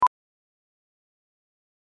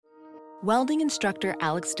Welding instructor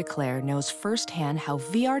Alex DeClaire knows firsthand how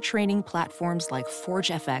VR training platforms like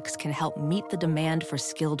ForgeFX can help meet the demand for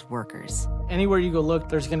skilled workers. Anywhere you go look,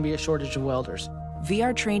 there's going to be a shortage of welders.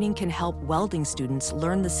 VR training can help welding students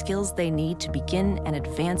learn the skills they need to begin and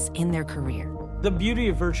advance in their career. The beauty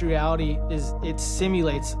of virtual reality is it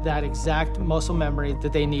simulates that exact muscle memory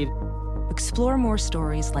that they need. Explore more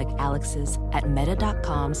stories like Alex's at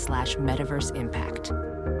meta.com/metaverseimpact.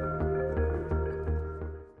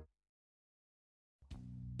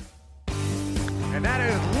 And that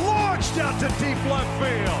is launched out to deep left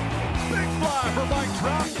field. Big fly for Mike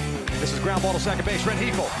Trout. This is ground ball to second base. Rhett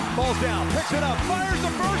falls down, picks it up, fires to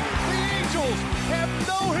first. The Angels have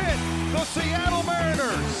no hit. The Seattle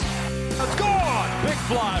Mariners. It's gone. Big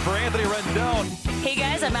fly for Anthony Rendon. Hey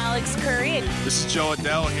guys, I'm Alex Curry. This is Joe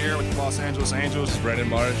Adell here with the Los Angeles Angels. This is Brendan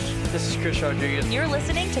Marsh. This is Chris Rodriguez. You're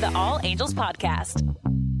listening to the All Angels Podcast.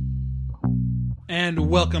 And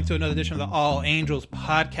welcome to another edition of the All Angels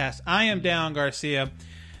Podcast. I am Dan Garcia,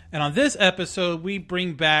 and on this episode, we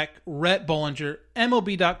bring back Rhett Bollinger,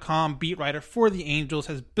 MLB.com beat writer for the Angels,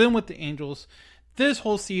 has been with the Angels this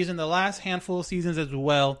whole season, the last handful of seasons as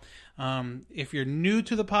well. If you're new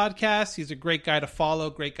to the podcast, he's a great guy to follow,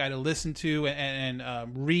 great guy to listen to and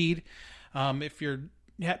read. If you've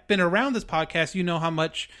been around this podcast, you know how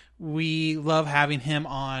much we love having him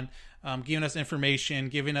on. Giving us information,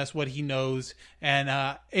 giving us what he knows,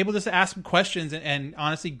 and able just to ask him questions and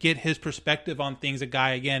honestly get his perspective on things. A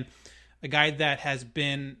guy that has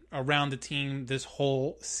been around the team this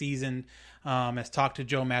whole season, has talked to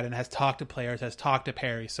Joe Madden, has talked to players, has talked to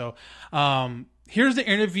Perry. So here's the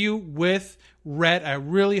interview with Rhett. I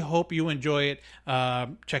really hope you enjoy it.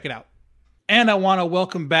 Check it out. And I want to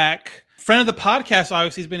welcome back friend of the podcast.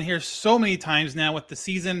 Obviously, he's been here so many times now with the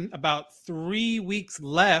season about 3 weeks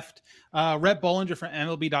left. Rhett Bollinger from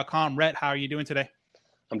MLB.com. Rhett, how are you doing today?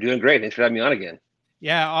 I'm doing great. Thanks for having me on again.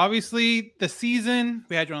 Yeah, obviously the season,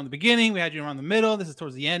 we had you on the beginning, we had you around the middle. This is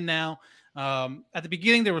towards the end now. At the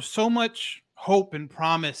beginning, there was so much hope and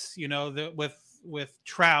promise, with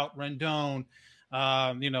Trout, Rendon,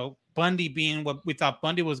 Bundy being what we thought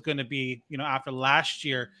Bundy was going to be, after last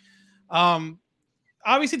year.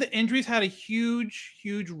 Obviously, the injuries had a huge,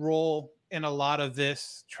 huge role in a lot of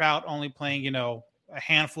this. Trout only playing, a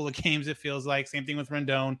handful of games, it feels like. Same thing with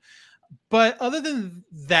Rendon. But other than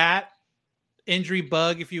that injury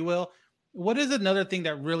bug, if you will, what is another thing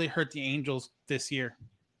that really hurt the Angels this year?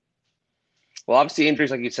 Well, obviously, injuries,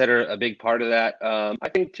 like you said, are a big part of that. I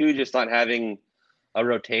think, too, just not having a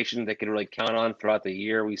rotation that could really count on throughout the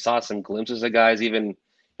year. We saw some glimpses of guys, even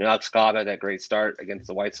Alex Cobb had that great start against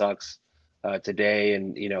the White Sox today,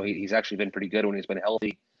 and he's actually been pretty good when he's been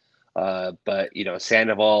healthy. But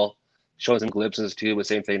Sandoval shows some glimpses too, but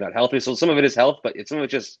same thing, not healthy. So some of it is health, but some of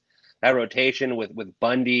it just that rotation with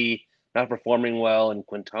Bundy not performing well, and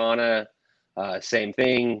Quintana, same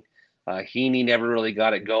thing. Heaney never really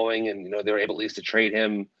got it going, and they were able at least to trade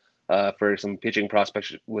him for some pitching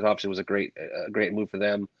prospects, which obviously was a great move for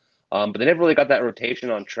them. But they never really got that rotation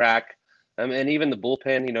on track. And even the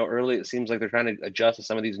bullpen, early it seems like they're trying to adjust to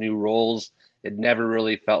some of these new roles. It never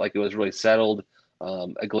really felt like it was really settled.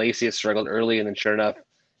 Iglesias struggled early, and then sure enough,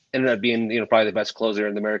 ended up being probably the best closer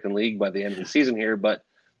in the American League by the end of the season here. But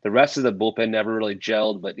the rest of the bullpen never really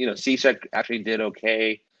gelled. But Cishek actually did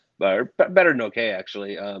okay, or better than okay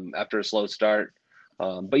actually, after a slow start.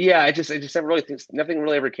 But yeah, I just never really think nothing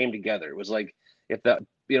really ever came together. It was like if the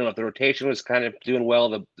rotation was kind of doing well,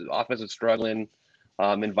 the offense was struggling.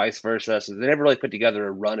 And vice versa. So they never really put together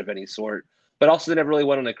a run of any sort, but also they never really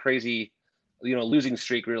went on a crazy, losing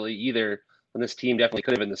streak really either, when this team definitely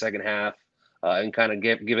could have in the second half and kind of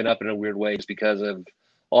given up in a weird way just because of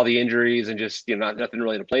all the injuries and just, nothing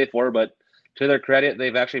really to play for. But to their credit,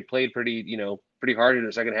 they've actually played pretty hard in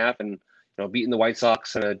the second half, and, beating the White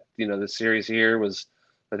Sox in the series here was,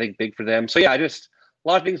 I think, big for them. So yeah, a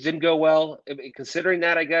lot of things didn't go well. Considering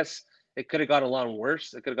that, I guess it could have gone a lot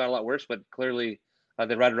worse. But clearly,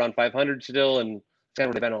 they're right around 500 still, and it's kind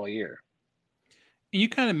of been all year. And you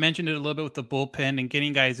kind of mentioned it a little bit with the bullpen and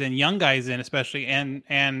getting guys in, young guys in, especially,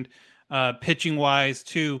 and pitching wise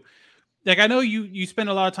too. Like, I know you spent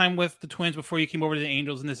a lot of time with the Twins before you came over to the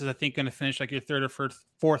Angels, and this is, I think, going to finish like your third or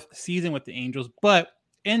fourth season with the Angels. But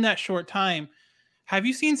in that short time, have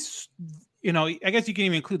you seen, I guess you can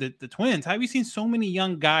even include the Twins. Have you seen so many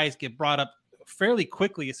young guys get brought up fairly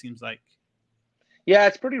quickly, it seems like? Yeah,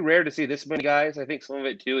 it's pretty rare to see this many guys. I think some of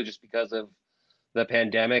it, too, is just because of the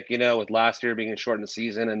pandemic, with last year being a shortened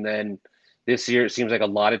season. And then this year, it seems like a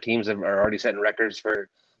lot of teams are already setting records for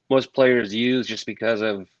most players used just because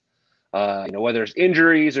of, whether it's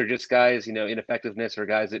injuries or just guys, ineffectiveness, or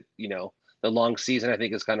guys that, the long season, I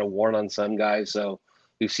think, is kind of worn on some guys. So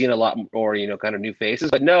we've seen a lot more, kind of new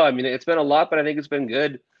faces. But no, I mean, it's been a lot, but I think it's been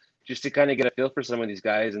good just to kind of get a feel for some of these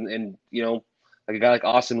guys. And like a guy like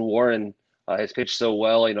Austin Warren has pitched so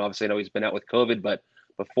well. Obviously I know he's been out with COVID, but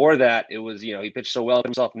before that, it was, he pitched so well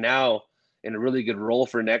himself now in a really good role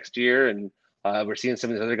for next year. And we're seeing some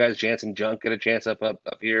of these other guys, Jansen Junk, get a chance up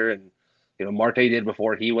here. And, Marte did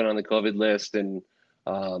before he went on the COVID list. And,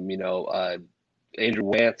 Andrew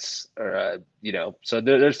Wantz,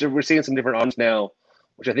 so we're seeing some different arms now,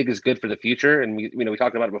 which I think is good for the future. And we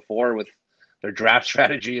talked about it before with their draft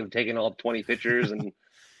strategy of taking all 20 pitchers, and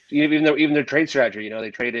even their trade strategy.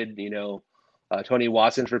 They traded Tony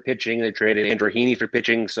Watson for pitching, they traded Andrew Heaney for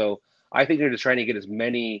pitching. So I think they're just trying to get as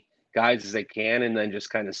many guys as they can, and then just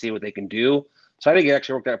kind of see what they can do. So I think it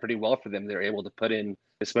actually worked out pretty well for them. They're able to put in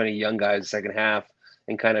this many young guys second half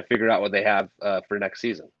and kind of figure out what they have for next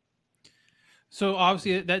season. So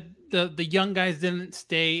obviously that the young guys didn't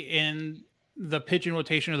stay in the pitching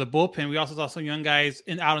rotation or the bullpen. We also saw some young guys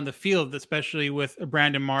out in the field, especially with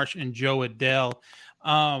Brandon Marsh and Joe Adell.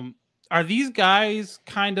 Are these guys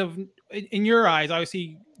kind of, in your eyes,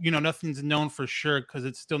 obviously, nothing's known for sure because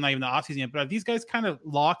it's still not even the offseason yet, but are these guys kind of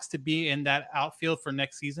locks to be in that outfield for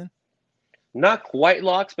next season? Not quite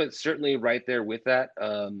locks, but certainly right there with that.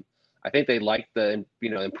 I think they like the,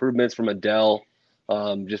 improvements from Adell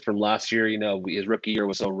just from last year. His rookie year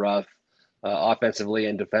was so rough. Offensively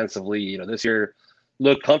and defensively, this year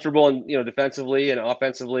looked comfortable and, defensively and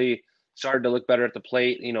offensively started to look better at the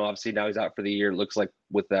plate. Obviously now he's out for the year. It looks like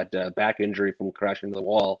with that back injury from crashing into the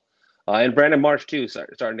wall. And Brandon Marsh too,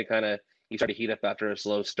 starting to he started to heat up after a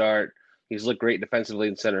slow start. He's looked great defensively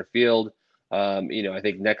in center field. I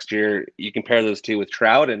think next year you compare those two with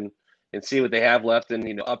Trout and see what they have left.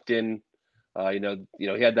 And, Upton,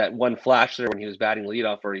 he had that one flash there when he was batting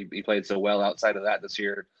leadoff where he played so well. Outside of that this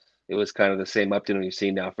year, it was kind of the same Upton we've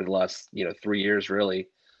seen now for the last, 3 years, really.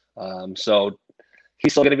 So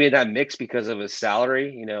he's still going to be in that mix because of his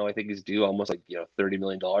salary. I think he's due almost like, $30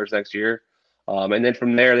 million next year. And then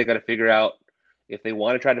from there, they got to figure out if they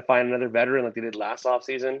want to try to find another veteran like they did last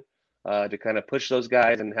offseason to kind of push those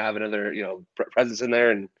guys and have another, presence in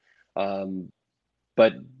there. And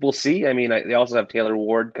but we'll see. I mean, they also have Taylor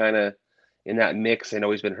Ward kind of in that mix. I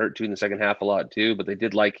know he's been hurt too in the second half a lot too, but they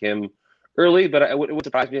did like him early, but it would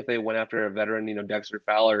surprise me if they went after a veteran. Dexter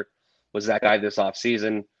Fowler was that guy this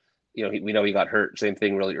offseason. We know he got hurt. Same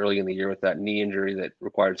thing really early in the year with that knee injury that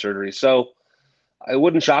required surgery. So it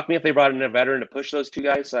wouldn't shock me if they brought in a veteran to push those two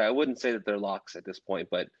guys. So I wouldn't say that they're locks at this point,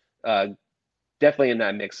 but definitely in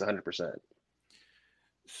that mix 100%.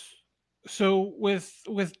 So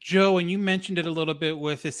with Joe, and you mentioned it a little bit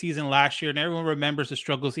with his season last year, and everyone remembers the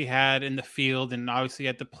struggles he had in the field and obviously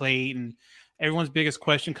at the plate, and everyone's biggest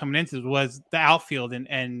question coming into it was the outfield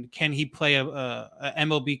and can he play a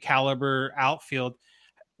MLB caliber outfield?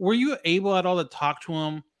 Were you able at all to talk to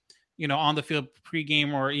him, on the field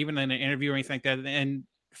pregame or even in an interview or anything like that, and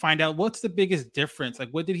find out what's the biggest difference? Like,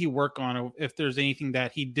 what did he work on, or if there's anything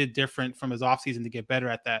that he did different from his offseason to get better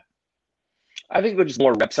at that? I think there's just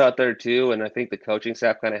more reps out there too, and I think the coaching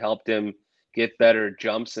staff kind of helped him get better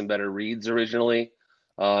jumps and better reads originally.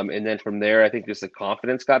 And then from there, I think just the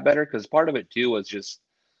confidence got better because part of it too was just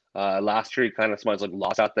last year he kind of smells like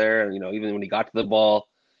lost out there, and even when he got to the ball,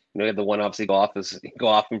 he had the one obviously go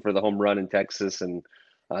off him for the home run in Texas, and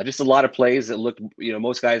just a lot of plays that looked,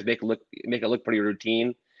 most guys make it look pretty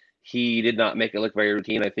routine. He did not make it look very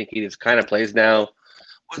routine. I think he just kind of plays now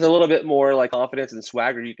with a little bit more like confidence and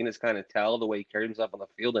swagger. You can just kind of tell the way he carries himself on the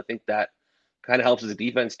field. I think that kind of helps his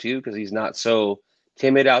defense too because he's not so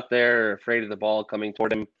timid out there or afraid of the ball coming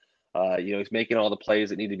toward him. He's making all the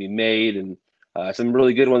plays that need to be made and some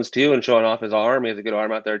really good ones too, and showing off his arm. He has a good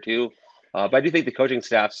arm out there too. But I do think the coaching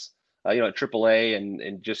staffs, at AAA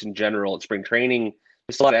and just in general at spring training,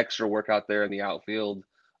 just a lot of extra work out there in the outfield,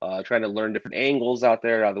 trying to learn different angles out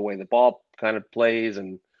there, the way the ball kind of plays.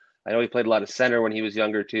 And I know he played a lot of center when he was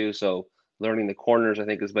younger too, so learning the corners I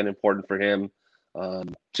think has been important for him.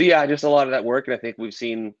 So yeah, just a lot of that work, and I think we've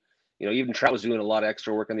seen, even Trout was doing a lot of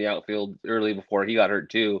extra work in the outfield early before he got hurt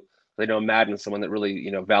too. They know Madden's someone that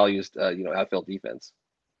really, values, outfield defense.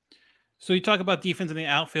 So you talk about defense in the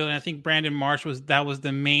outfield, and I think Brandon Marsh was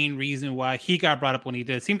the main reason why he got brought up when he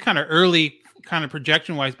did. It seemed kind of early, kind of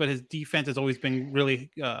projection wise, but his defense has always been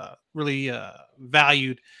really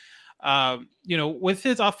valued. With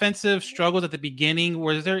his offensive struggles at the beginning,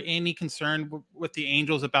 was there any concern with the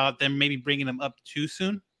Angels about them maybe bringing him up too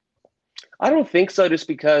soon? I don't think so, just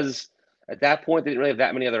because at that point they didn't really have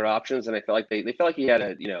that many other options, and I felt like they felt like he had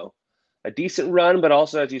a decent run, but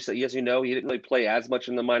also as you said, he didn't really play as much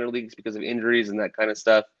in the minor leagues because of injuries and that kind of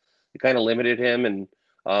stuff. it kind of limited him.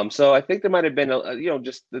 And so I think there might have been,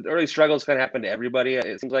 just the early struggles kind of happened to everybody.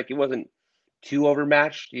 It seems like he wasn't too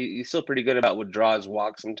overmatched. He's still pretty good about what draws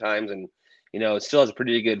walks sometimes, and still has a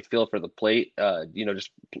pretty good feel for the plate.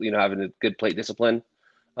 Just having a good plate discipline.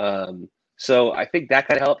 So I think that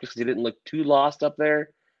kind of helped because he didn't look too lost up there.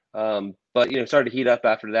 But started to heat up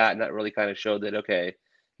after that, and that really kind of showed that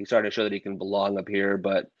he started to show that he can belong up here.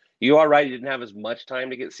 But you are right; he didn't have as much time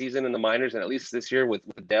to get seasoned in the minors, and at least this year with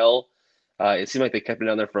Adele, it seemed like they kept him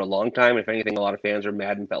down there for a long time. If anything, a lot of fans are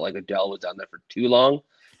mad and felt like Adele was down there for too long.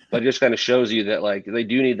 But it just kind of shows you that they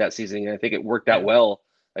do need that seasoning, and I think it worked out well.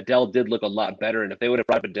 Adele did look a lot better, and if they would have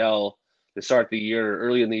brought Adele to start the year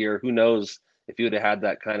early in the year, who knows if he would have had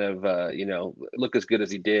that kind of look as good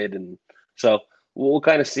as he did. And so we'll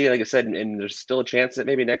kind of see, like I said, and there's still a chance that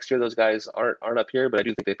maybe next year those guys aren't up here, but I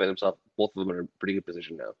do think they put themselves, both of them, in a pretty good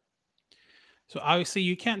position now. So obviously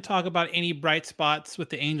you can't talk about any bright spots with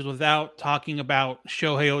the Angels without talking about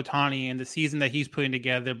Shohei Ohtani and the season that he's putting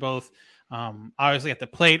together, both obviously at the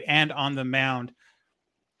plate and on the mound.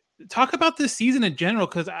 Talk about this season in general,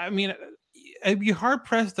 because I'd be hard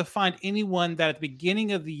pressed to find anyone that at the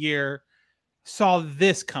beginning of the year saw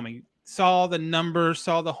this coming, saw the numbers,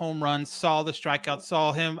 saw the home runs, saw the strikeouts,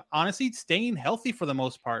 saw him honestly staying healthy for the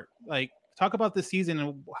most part. Talk about this season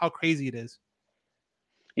and how crazy it is.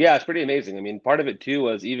 Yeah, it's pretty amazing. Part of it too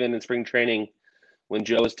was even in spring training when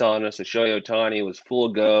Joe was telling us that Shohei Ohtani was full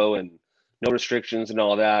go and no restrictions and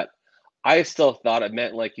all that. I still thought it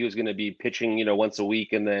meant he was going to be pitching, once a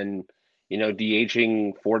week and then,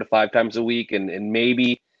 DHing 4 to 5 times a week. And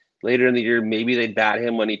maybe later in the year, maybe they'd bat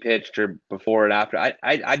him when he pitched or before and after.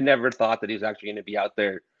 I'd never thought that he was actually going to be out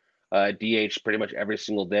there DH pretty much every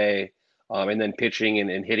single day and then pitching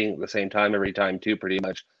and hitting at the same time every time too, pretty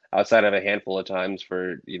much, outside of a handful of times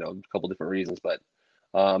for, a couple different reasons. But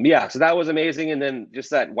so that was amazing. And then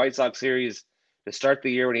just that White Sox series to start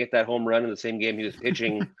the year when he hit that home run in the same game he was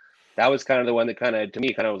pitching, that was kind of the one that to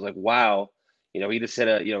me was like, wow, he just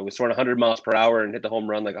hit he was throwing 100 miles per hour and hit the home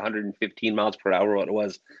run 115 miles per hour. What it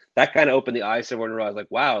was, that kind of opened the eyes to everyone. I was like,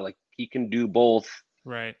 wow, he can do both,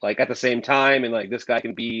 right? At the same time, and this guy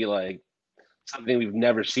can be something we've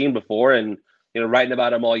never seen before. And writing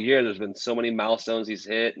about him all year, there's been so many milestones he's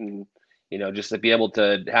hit, and just to be able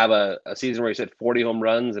to have a season where he's hit 40 home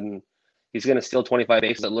runs and he's going to steal 25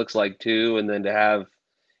 bases, it looks like too, and then to have.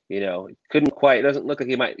 Couldn't quite. It doesn't look like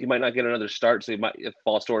he might not get another start, so he might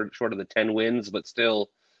fall short of the 10 wins, but still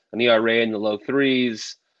an ERA in the low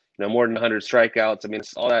threes. More than 100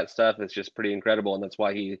 strikeouts. All that stuff is just pretty incredible, and that's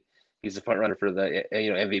why he's the front runner for the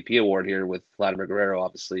MVP award here with Vladimir Guerrero,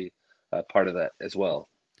 obviously part of that as well.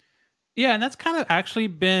 Yeah, and that's kind of actually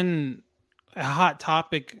been a hot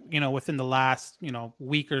topic, within the last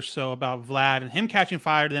week or so about Vlad and him catching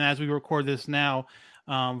fire. Then as we record this now.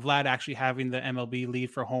 Vlad actually having the MLB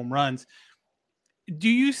lead for home runs. Do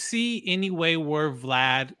you see any way where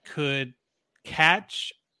Vlad could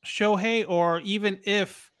catch Shohei, or even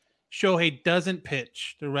if Shohei doesn't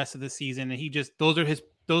pitch the rest of the season and he just those are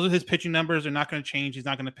his pitching numbers are not going to change, he's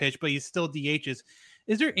not going to pitch, but he's still DHs.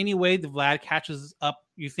 Is there any way the Vlad catches up,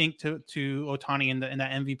 you think, to Ohtani in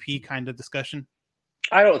that MVP kind of discussion?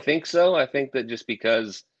 I don't think so. I think that just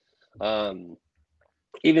because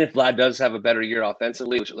even if Vlad does have a better year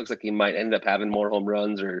offensively, which it looks like he might end up having more home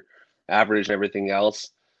runs or average and everything else,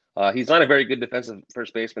 he's not a very good defensive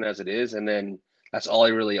first baseman as it is. And then that's all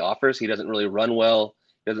he really offers. He doesn't really run well.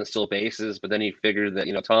 He doesn't steal bases. But then you figure that,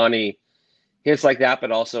 Ohtani hits like that,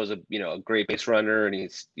 but also is a great base runner. And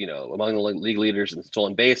he's, among the league leaders in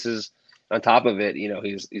stolen bases. On top of it,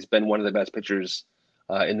 he's been one of the best pitchers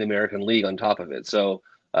in the American League on top of it. So,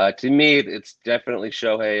 to me, it's definitely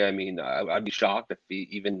Shohei. I'd be shocked if he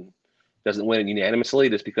even doesn't win it unanimously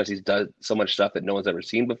just because he's done so much stuff that no one's ever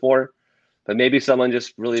seen before. But maybe someone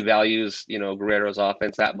just really values, Guerrero's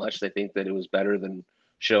offense that much. They think that it was better than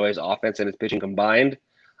Shohei's offense and his pitching combined.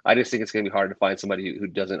 I just think it's going to be hard to find somebody who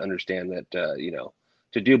doesn't understand that,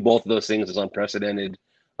 to do both of those things is unprecedented.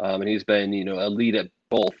 And he's been, a lead at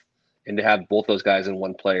both. And to have both those guys in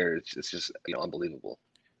one player, it's just, unbelievable.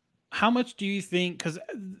 How much do you think, because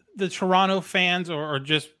the Toronto fans or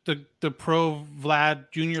just the pro Vlad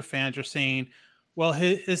Jr. fans are saying, well,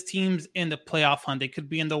 his team's in the playoff hunt. They could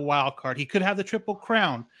be in the wild card. He could have the Triple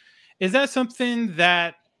Crown. Is that something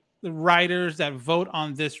that the writers that vote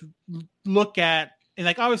on this look at? And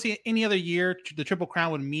obviously any other year, the Triple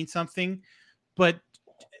Crown would mean something, but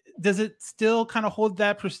does it still kind of hold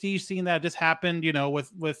that prestige seeing that just happened,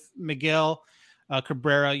 with Miguel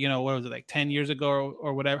Cabrera, what was it, 10 years ago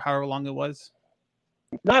or whatever, however long it was?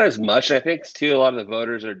 Not as much. I think too, a lot of the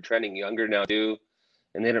voters are trending younger now too.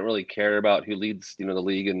 and they don't really care about who leads, the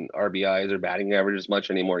league in RBIs or batting average as much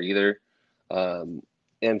anymore either.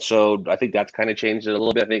 And so I think that's kind of changed it a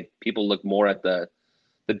little bit. I think people look more at the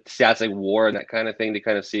stats like WAR and that kind of thing to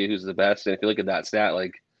kind of see who's the best. And if you look at that stat,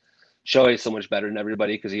 like Shohei is so much better than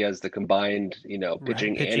everybody because he has the combined,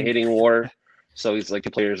 pitching and hitting WAR. So he's like 2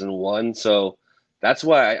 players in one. So that's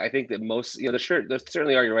why I think that most, there's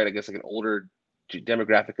certainly are, you're right, I guess like an older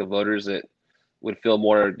demographic of voters that would feel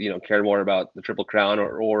more, care more about the Triple Crown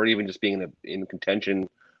or even just being in contention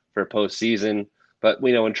for a postseason. But,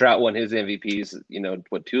 when Trout won his MVPs,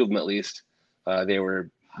 2 of them at least, they were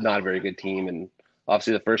not a very good team. And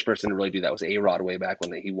obviously the first person to really do that was A-Rod way back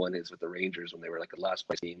when he won his with the Rangers when they were like a last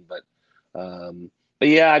place team. But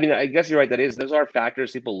yeah, I mean, I guess you're right. Those are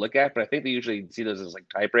factors people look at, but I think they usually see those as like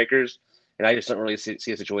tiebreakers. And I just don't really see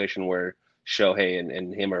a situation where Shohei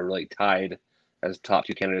and him are really tied as top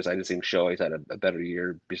 2 candidates. I just think Shohei's had a better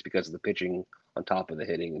year just because of the pitching on top of the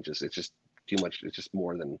hitting. And it's just too much. It's just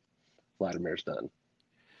more than Vladimir's done.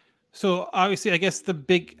 So obviously, I guess the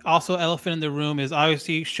big also elephant in the room is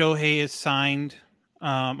obviously Shohei is signed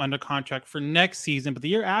under contract for next season, but the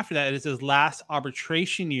year after that is his last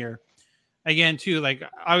arbitration year. Again, too, like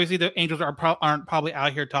obviously the Angels aren't probably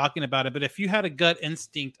out here talking about it, but if you had a gut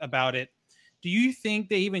instinct about it, do you think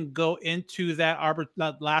they even go into that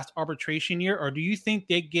last arbitration year, or do you think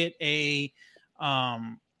they get a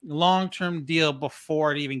long-term deal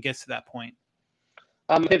before it even gets to that point?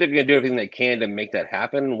 I think they're going to do everything they can to make that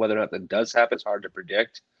happen. Whether or not that does happen, it's hard to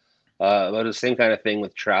predict. But the same kind of thing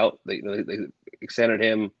with Trout. They extended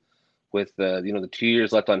him with the 2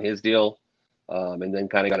 years left on his deal, and then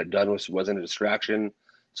kind of got it done, which wasn't a distraction.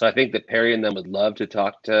 So I think that Perry and them would love to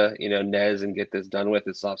talk to Nez and get this done with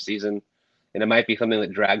this offseason. And it might be something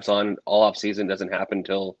that drags on all offseason, doesn't happen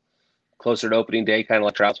until closer to opening day, kind of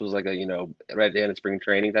like Trout's was like a right at the end of spring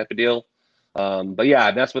training type of deal. But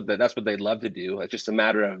yeah, that's what they'd love to do. It's just a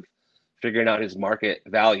matter of figuring out his market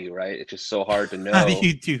value, right? It's just so hard to know. How do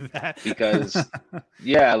you do that? because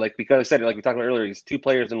I said, like we talked about earlier, he's 2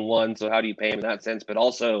 players in one. So how do you pay him in that sense? But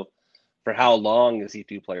also, for how long is he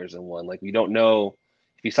 2 players in one? Like we don't know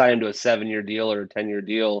if you sign him to a 7-year deal or a 10-year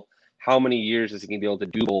deal, how many years is he going to be able to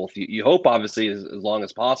do both? You hope obviously as long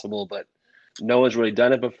as possible, but no one's really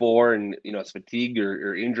done it before, and is fatigue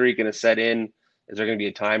or injury going to set in? Is there going to be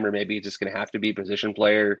a time where maybe he's just going to have to be a position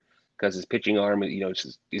player because his pitching arm,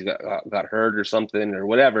 he's got hurt or something or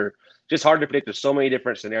whatever? Just hard to predict. There's so many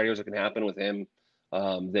different scenarios that can happen with him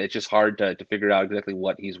that it's just hard to figure out exactly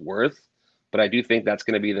what he's worth. But I do think that's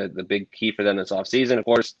going to be the big key for them this offseason. Of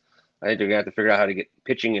course, I think they're going to have to figure out how to get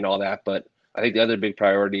pitching and all that. But I think the other big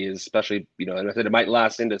priority is especially, and I said it might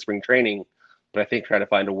last into spring training, but I think trying to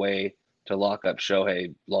find a way to lock up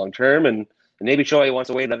Shohei long term. And maybe Shohei wants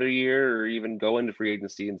to wait another year or even go into free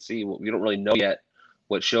agency and see. We don't really know yet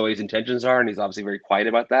what Shohei's intentions are, and he's obviously very quiet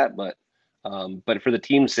about that. But for the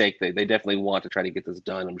team's sake, they definitely want to try to get this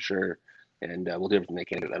done, I'm sure, and we'll do everything they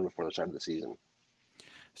can to get done before the start of the season.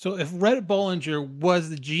 So if Rhett Bollinger was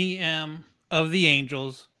the GM of the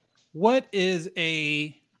Angels, what is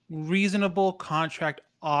a reasonable contract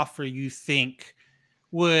offer you think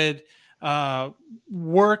would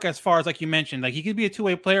work as far as, like you mentioned, like he could be a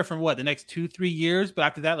 2-way player from the next 2-3 years, but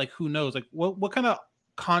after that, like who knows? Like what kind of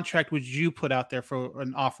contract would you put out there for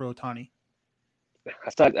an offer Ohtani?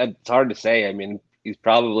 It's hard to say. I mean, he's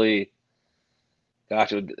probably,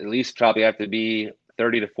 it would at least probably have to be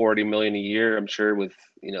 30 to 40 million a year, I'm sure, with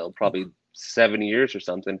probably 7 years or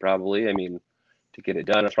something, probably. I mean, to get it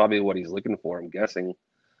done, that's probably what he's looking for, I'm guessing,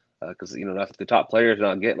 because that's the top players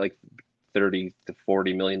now get like 30 to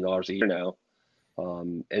 40 million dollars a year now,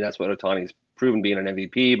 and that's what Ohtani's proven being an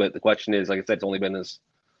MVP. But the question is, like I said, it's only been this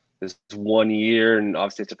 1 year, and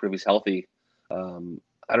obviously it's to prove he's healthy.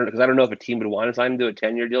 I don't know if a team would want to sign him to a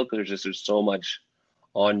 10-year deal because there's so much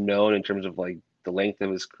unknown in terms of like the length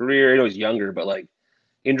of his career. I know he's younger, but like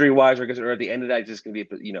injury wise, or at the end of that, he's just going to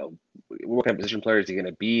be what kind of position player is he going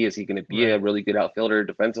to be? Is he going to be a really good outfielder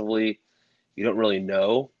defensively? You don't really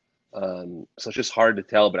know. So it's just hard to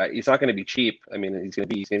tell, but he's not going to be cheap. I mean, he's going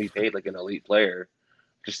to be paid like an elite player.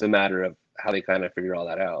 Just a matter of how they kind of figure all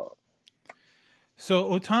that out.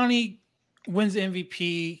 So Ohtani wins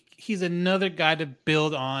MVP. He's another guy to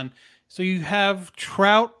build on. So you have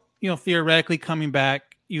Trout, theoretically coming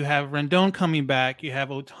back. You have Rendon coming back. You have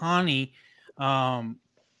Ohtani,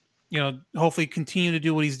 hopefully continue to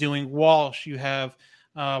do what he's doing. Walsh, you have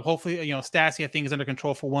hopefully, Stassi, I think, is under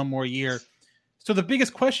control for 1 more year. So the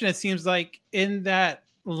biggest question, it seems like, in that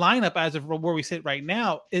lineup as of where we sit right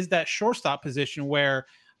now is that shortstop position, where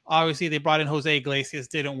obviously they brought in Jose Iglesias,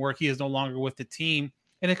 didn't work. He is no longer with the team.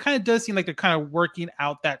 And it kind of does seem like they're kind of working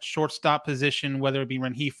out that shortstop position, whether it be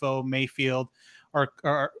Rengifo, Mayfield,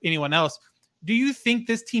 or anyone else. Do you think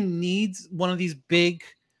this team needs one of these big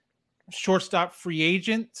shortstop free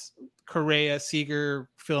agents, Correa, Seager,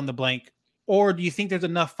 fill in the blank? Or do you think there's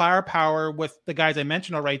enough firepower with the guys I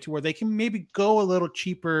mentioned already to where they can maybe go a little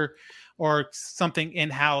cheaper or something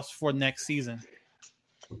in-house for next season?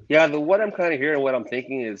 Yeah, what I'm kind of hearing, what I'm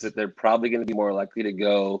thinking is that they're probably going to be more likely to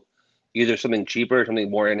go either something cheaper,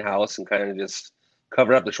 something more in-house, and kind of just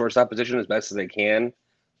cover up the shortstop position as best as they can,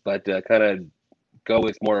 but kind of go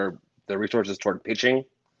with more the resources toward pitching.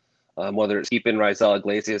 Whether it's keeping Raisel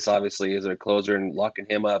Iglesias, obviously, as their closer and locking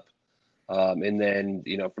him up. And then,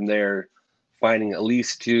 from there, finding at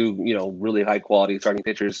least two, really high-quality starting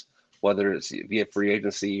pitchers, whether it's via free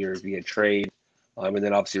agency or via trade. And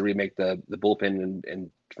then obviously remake the bullpen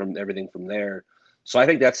and from everything from there. So I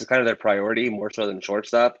think that's kind of their priority, more so than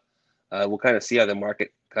shortstop. We'll kind of see how the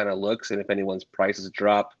market kind of looks and if anyone's prices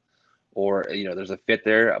drop or, there's a fit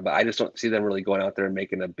there. But I just don't see them really going out there and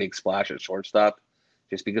making a big splash at shortstop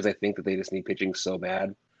just because I think that they just need pitching so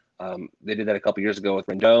bad. They did that a couple years ago with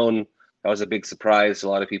Rendon. That was a big surprise to a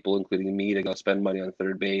lot of people, including me, to go spend money on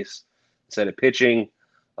third base instead of pitching.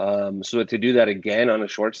 So to do that again on a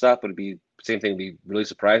shortstop would be same thing, would be really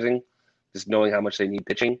surprising, just knowing how much they need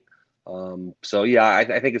pitching. So yeah,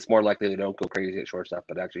 I think it's more likely they don't go crazy at shortstop,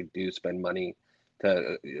 but actually do spend money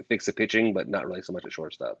to fix the pitching, but not really so much at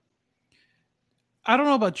shortstop. I don't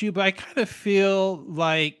know about you, but I kind of feel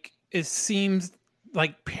like it seems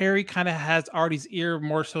like Perry kind of has Artie's ear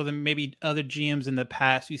more so than maybe other GMs in the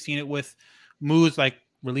past. You've seen it with moves like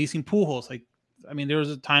releasing Pujols. There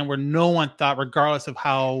was a time where no one thought, regardless of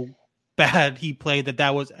how bad he played,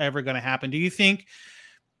 that was ever going to happen. Do you think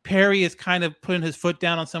Perry is kind of putting his foot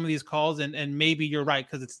down on some of these calls? And maybe you're right,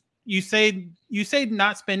 because it's you say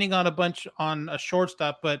not spending on a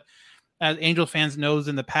shortstop, but as Angel fans knows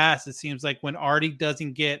in the past, it seems like when Artie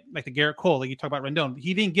doesn't get like the Garrett Cole, like you talk about Rendon,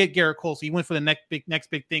 he didn't get Garrett Cole, so he went for the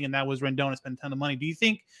next big thing, and that was Rendon and spend a ton of money. Do you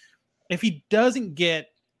think if he doesn't get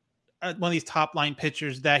one of these top line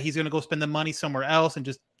pitchers that he's going to go spend the money somewhere else and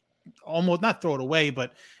just almost not throw it away,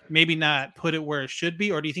 but maybe not put it where it should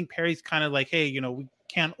be? Or do you think Perry's kind of like, hey, we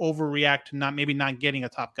can't overreact to not getting a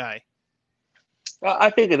top guy? Well,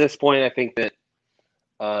 I think at this point, I think that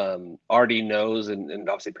Artie knows, and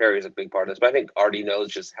obviously Perry is a big part of this, but I think Artie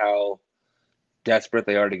knows just how desperate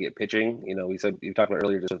they are to get pitching. You talked about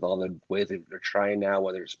earlier just with all the ways they're trying now,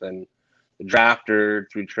 whether it's been the draft or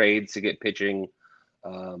through trades to get pitching.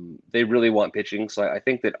 They really want pitching. So I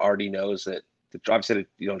think that Artie knows that, obviously,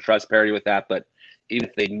 trust Perry with that, but even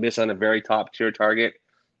if they miss on a very top tier target,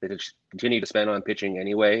 they just continue to spend on pitching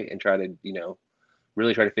anyway and try to,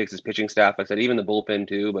 really try to fix his pitching staff. I said even the bullpen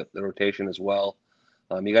too, but the rotation as well.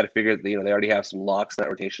 You got to figure that, they already have some locks in that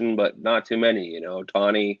rotation, but not too many.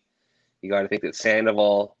 Ohtani, you got to think that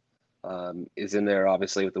Sandoval is in there,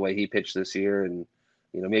 obviously, with the way he pitched this year. And,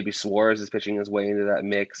 maybe Suarez is pitching his way into that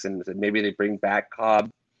mix. And maybe they bring back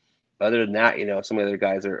Cobb. Other than that, some of the other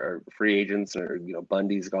guys are free agents, or,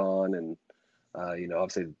 Bundy's gone. And,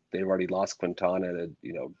 obviously they've already lost Quintana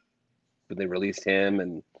to, but they released him.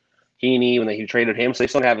 And Heaney, when he traded him, so they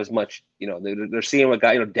still don't have as much, they're seeing what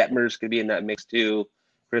guy, Detmers could be in that mix too.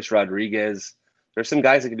 Chris Rodriguez. There's some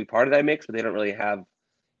guys that could be part of that mix, but they don't really have,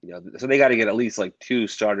 so they got to get at least like two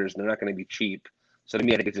starters, and they're not going to be cheap. So to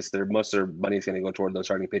me, I think it's just most of their money is going to go toward those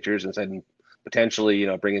starting pitchers, instead of potentially,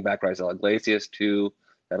 bringing back Raisel Iglesias too.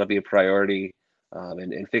 That'll be a priority,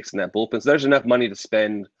 and fixing that bullpen. So there's enough money to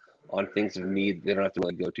spend on things of need. They don't have to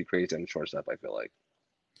really go too crazy on shortstop, I feel like.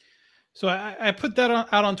 So I put that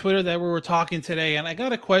out on Twitter that we were talking today, and I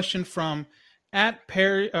got a question from at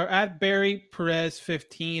Barry Perez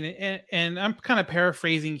 15, and I'm kind of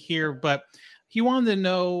paraphrasing here, but he wanted to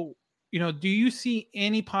know, do you see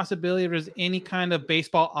any possibility there's any kind of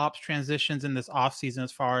baseball ops transitions in this offseason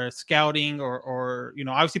as far as scouting or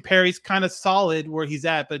obviously Perry's kind of solid where he's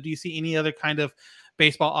at, but do you see any other kind of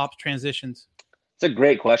baseball ops transitions? It's a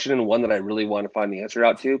great question, and one that I really want to find the answer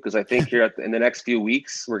out to, because I think here in the next few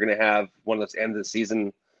weeks, we're going to have one of those end of the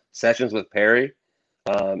season sessions with Perry.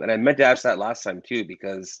 And I meant to ask that last time too,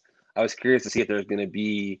 because I was curious to see if there's going to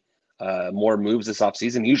be more moves this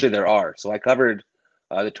offseason. Usually there are. So I covered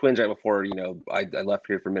the Twins right before, I left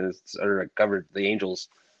here for minutes, or I covered the Angels.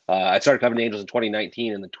 I started covering the Angels in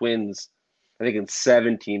 2019, and the Twins, I think in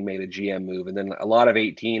 17 made a GM move. And then a lot of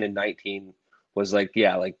 18 and 19 was like,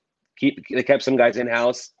 they kept some guys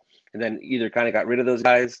in-house and then either kind of got rid of those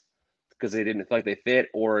guys because they didn't feel like they fit,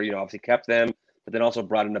 or, obviously kept them, but then also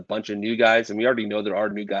brought in a bunch of new guys. And we already know there are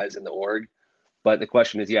new guys in the org. But the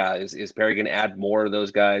question is, is Perry going to add more of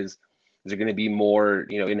those guys? there going to be more,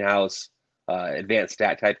 in-house advanced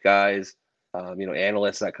stat type guys,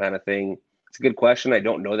 analysts, that kind of thing? It's a good question. I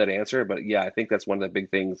don't know that answer, but yeah, I think that's one of the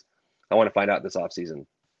big things I want to find out this offseason.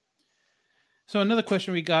 So another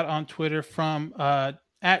question we got on Twitter from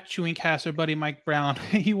at Chewingcaster buddy Mike Brown.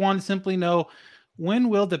 He wanted to simply know, when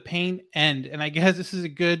will the pain end? And I guess this is a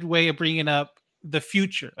good way of bringing up the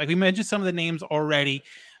future. Like we mentioned some of the names already.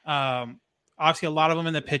 Obviously, a lot of them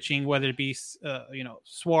in the pitching, whether it be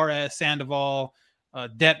Suarez, Sandoval,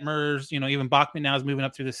 Detmers, even Bachman now is moving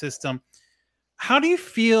up through the system. How do you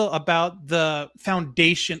feel about the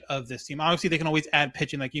foundation of this team? Obviously, they can always add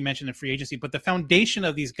pitching, like you mentioned in free agency, but the foundation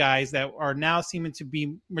of these guys that are now seeming to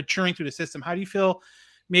be maturing through the system, how do you feel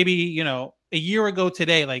maybe, a year ago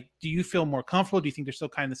today? Like, do you feel more comfortable? Do you think they're still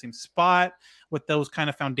kind of in the same spot with those kind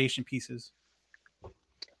of foundation pieces?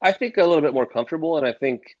 I think a little bit more comfortable, and I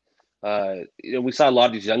think we saw a lot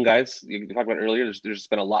of these young guys you talked about earlier. There's just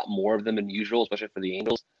been a lot more of them than usual, especially for the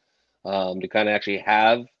Angels, to kind of actually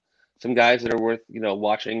have some guys that are worth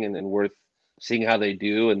watching and worth seeing how they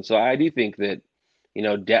do. And so I do think that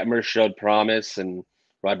Detmer showed promise, and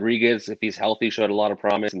Rodriguez, if he's healthy, showed a lot of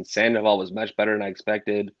promise, and Sandoval was much better than I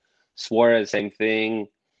expected. Suarez, same thing.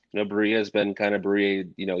 Berea's been kind of Berea,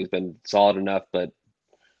 he's been solid enough, but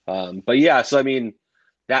yeah. So I mean,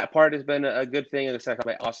 that part has been a good thing. And the second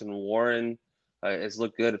by Austin Warren has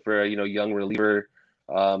looked good for a young reliever.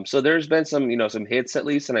 So there's been some some hits at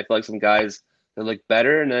least, and I feel like some guys that look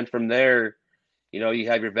better. And then from there, you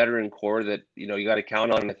have your veteran core that you got to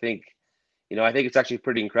count on. And I think it's actually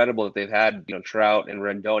pretty incredible that they've had Trout and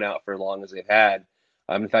Rendon out for as long as they've had.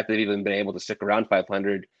 In fact, they've even been able to stick around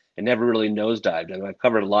 500 and never really nosedived. And I've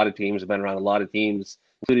covered a lot of teams, I've been around a lot of teams,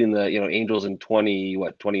 including the Angels in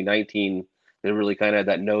 2019. They really kind of had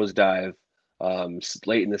that nosedive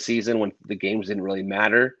late in the season when the games didn't really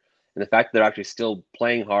matter. And the fact that they're actually still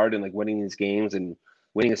playing hard and like winning these games and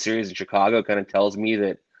winning a series in Chicago kind of tells me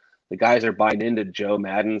that the guys are buying into Joe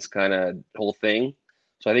Madden's kind of whole thing.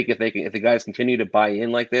 So I think if the guys continue to buy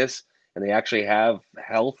in like this, and they actually have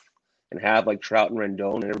health and have like Trout and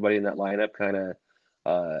Rendon and everybody in that lineup kind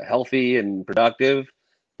of healthy and productive,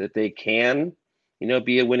 that they can,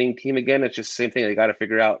 be a winning team again. It's just the same thing. They got to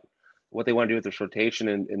figure out what they want to do with this rotation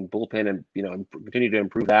and bullpen, and continue to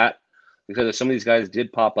improve that, because some of these guys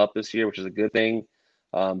did pop up this year, which is a good thing.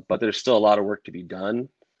 But there's still a lot of work to be done.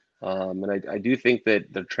 And I do think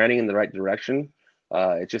that they're trending in the right direction.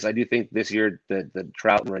 It's just, I do think this year the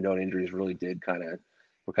Trout and Rendon injuries really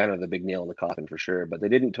were kind of the big nail in the coffin for sure. But they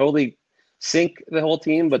didn't totally sink the whole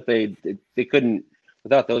team, but they couldn't,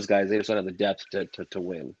 without those guys, they just don't have the depth to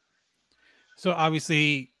win. So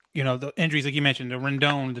obviously, the injuries, like you mentioned, the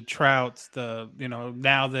Rendon, the Trouts, the,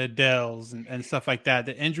 now the Adells and stuff like that,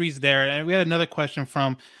 the injuries there. And we had another question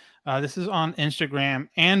from, this is on Instagram,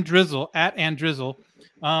 @Andrizzle.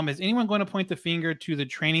 Is anyone going to point the finger to the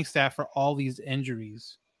training staff for all these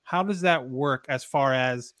injuries? How does that work as far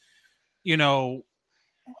as,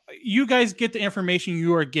 you guys get the information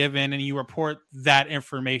you are given and you report that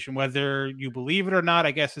information, whether you believe it or not,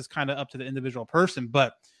 I guess is kind of up to the individual person.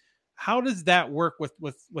 But how does that work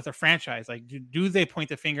with a franchise? Like, do they point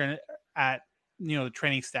the finger at, the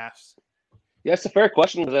training staffs? Yeah, it's a fair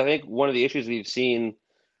question, because I think one of the issues we've seen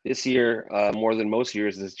this year, more than most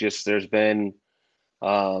years, is just there's been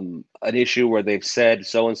an issue where they've said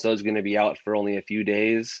so-and-so is going to be out for only a few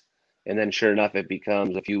days, and then sure enough, it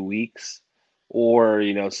becomes a few weeks. Or,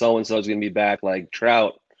 so-and-so is going to be back, like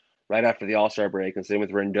Trout, right after the All-Star break, and same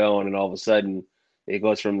with Rendon, and all of a sudden it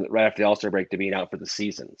goes from right after the All-Star break to being out for the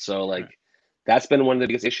season. So, that's been one of the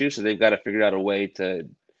biggest issues. So they've got to figure out a way to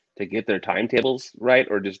get their timetables right,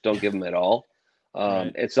 or just don't give them at all.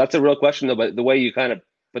 Right. And so that's a real question, though. But the way you kind of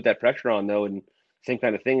put that pressure on, though, and same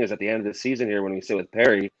kind of thing is at the end of the season here when we sit with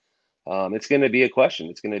Perry, it's going to be a question.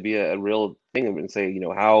 It's going to be a real thing, and say,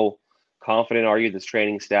 how confident are you this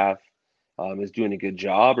training staff is doing a good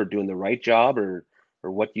job or doing the right job, or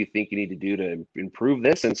what do you think you need to do to improve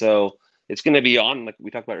this? And so it's going to be on, like we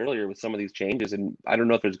talked about earlier, with some of these changes. And I don't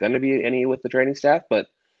know if there's going to be any with the training staff, but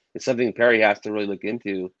it's something Perry has to really look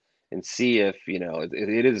into and see if,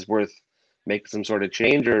 it is worth making some sort of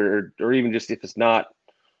change, or even just if it's not,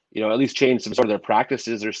 at least change some sort of their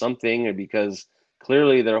practices or something, or because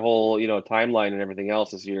clearly their whole, timeline and everything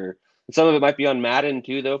else this year. And some of it might be on Madden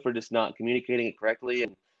too, though, for just not communicating it correctly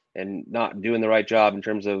and not doing the right job in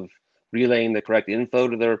terms of relaying the correct info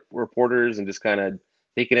to their reporters, and just kind of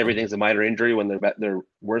thinking everything's a minor injury when they're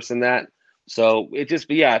worse than that. So it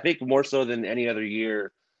just, I think more so than any other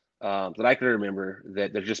year that I can remember,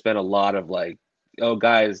 that there's just been a lot of like, oh,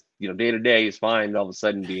 guys, day to day he's fine, all of a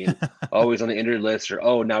sudden being always on the injured list,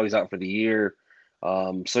 or now he's out for the year.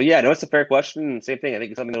 So yeah, no, it's a fair question. And same thing. I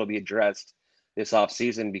think it's something that will be addressed this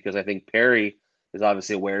offseason because I think Perry is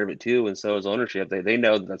obviously aware of it too, and so is ownership. They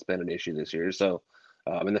know that that's been an issue this year. So,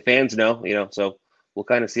 and the fans know, so we'll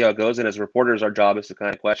kind of see how it goes. And as reporters, our job is to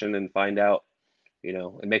kind of question and find out,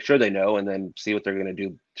 and make sure they know, and then see what they're going to do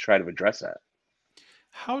to try to address that.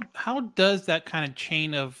 How does that kind of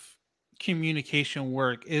chain of communication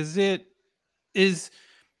work? Is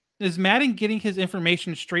Madden getting his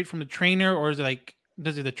information straight from the trainer, or is it like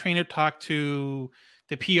does the trainer talk to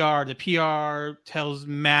the PR? The PR tells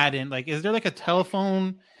Madden. Like, is there like a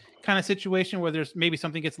telephone kind of situation where there's maybe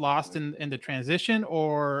something gets lost in the transition,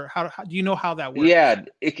 or how do you know how that works? Yeah,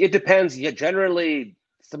 it depends. Yeah, generally,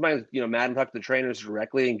 sometimes Madden talk to the trainers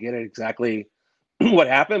directly and get it exactly what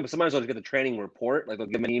happened, but sometimes they'll get the training report. Like they'll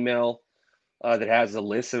give them an email that has a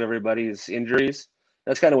list of everybody's injuries.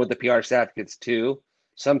 That's kind of what the PR staff gets too.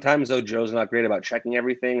 Sometimes though, Joe's not great about checking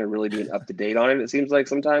everything or really being up to date on it. It seems like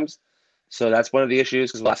sometimes. So that's one of the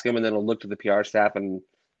issues because we'll ask him and then he'll look to the PR staff and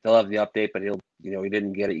they'll have the update, but he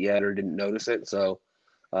didn't get it yet or didn't notice it. So,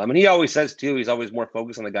 and he always says too, he's always more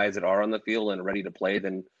focused on the guys that are on the field and ready to play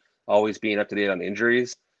than always being up to date on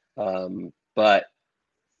injuries. But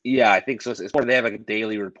yeah, I think so. It's more they have like a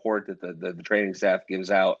daily report that the training staff gives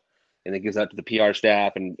out, and it gives out to the PR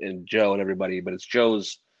staff and Joe and everybody. But it's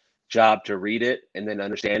Joe's job to read it and then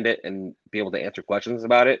understand it and be able to answer questions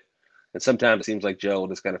about it. And sometimes it seems like Joe will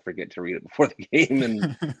just kind of forget to read it before the game,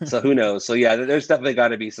 and so who knows? So yeah, there's definitely got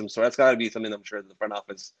to be some sort. That's got to be something I'm sure the front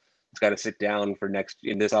office has got to sit down for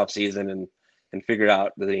in this off season and figure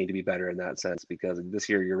out that they need to be better in that sense because this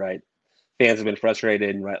year you're right, fans have been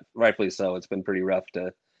frustrated and rightfully so. It's been pretty rough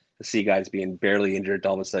to see guys being barely injured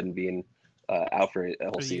all of a sudden being out for a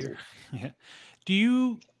whole season. Yeah. Do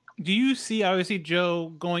you see obviously Joe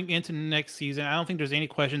going into next season? I don't think there's any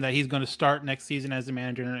question that he's going to start next season as the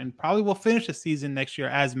manager and probably will finish the season next year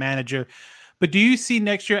as manager. But do you see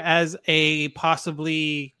next year as a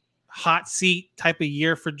possibly hot seat type of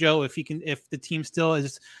year for Joe if the team still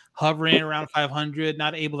is hovering around 500,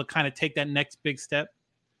 not able to kind of take that next big step?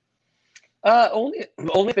 Only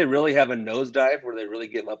if they really have a nosedive where they really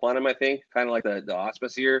give up on him, I think, kind of like the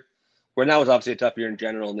Auspice year, where that was obviously a tough year in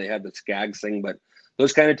general and they had the Skaggs thing, but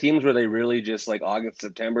those kind of teams where they really just like August,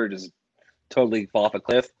 September, just totally fall off a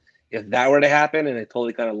cliff. If that were to happen and they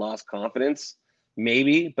totally kind of lost confidence,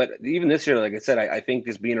 maybe. But even this year, like I said, I think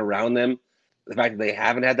just being around them, the fact that they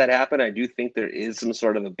haven't had that happen, I do think there is some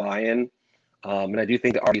sort of a buy-in. And I do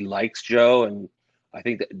think that Artie likes Joe, and I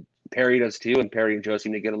think that Perry does too. And Perry and Joe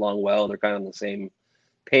seem to get along well. They're kind of on the same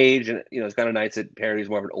page. And, it's kind of nice that Perry's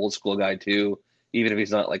more of an old school guy too. Even if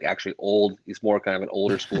he's not like actually old, he's more kind of an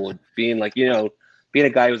older school being like, being a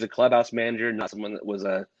guy who was a clubhouse manager, not someone that was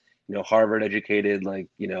a, Harvard educated, like,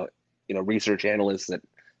 research analyst that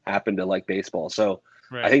happened to like baseball. So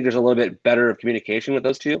right. I think there's a little bit better of communication with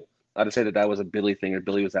those two. Not to say that was a Billy thing or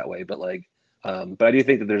Billy was that way, but like, but I do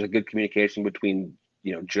think that there's a good communication between,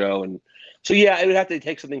 Joe and so, yeah, it would have to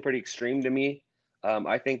take something pretty extreme to me.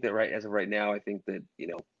 I think that as of right now, I think that,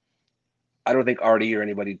 I don't think Artie or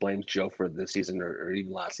anybody blames Joe for this season or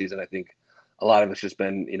even last season. I think a lot of it's just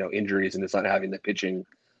been, injuries and it's not having the pitching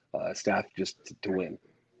staff just to win.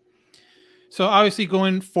 So obviously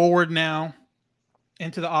going forward now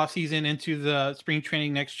into the offseason, into the spring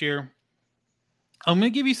training next year, I'm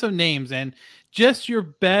going to give you some names and just your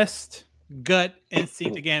best gut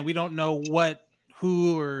instinct. Again, we don't know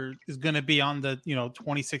who is going to be on the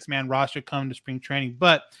 26-man roster come to spring training,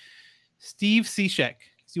 but Steve Cishek,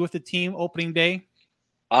 is he with the team opening day?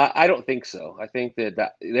 I don't think so. I think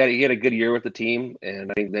that he had a good year with the team,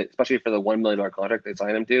 and I think that especially for the $1 million contract they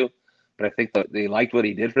signed him to, but I think that they liked what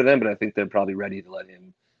he did for them, but I think they're probably ready to let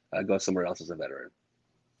him go somewhere else as a veteran.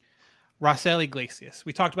 Raisel Iglesias,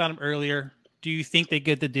 we talked about him earlier. Do you think they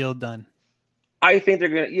get the deal done? I think they're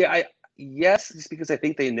going to, yes, just because I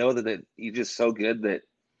think they know that he's just so good that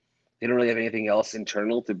they don't really have anything else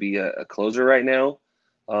internal to be a closer right now.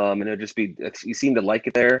 And it'll just be, you seem to like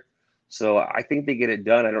it there. So I think they get it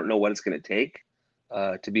done. I don't know what it's going to take.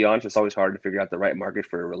 To be honest, it's always hard to figure out the right market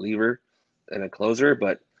for a reliever and a closer,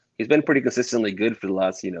 but he's been pretty consistently good for the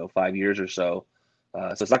last, 5 years or so. So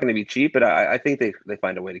it's not going to be cheap, but I think they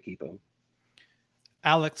find a way to keep him.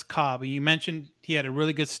 Alex Cobb, you mentioned he had a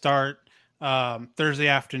really good start Thursday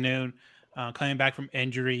afternoon, coming back from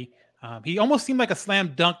injury. He almost seemed like a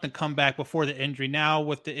slam dunk to come back before the injury. Now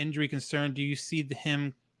with the injury concern, do you see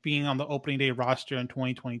him being on the opening day roster in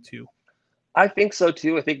 2022? I think so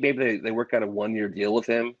too. I think maybe they work out a 1-year deal with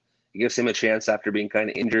him. It gives him a chance after being kind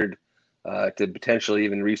of injured to potentially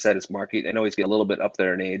even reset his market. I know he's getting a little bit up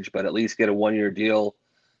there in age, but at least get a 1-year deal.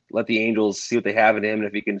 Let the Angels see what they have in him, and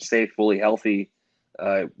if he can stay fully healthy,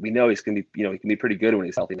 we know he's going to be, he can be pretty good when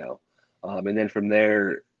he's healthy now. And then from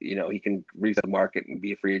there, he can reset the market and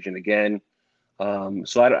be a free agent again.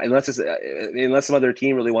 So unless some other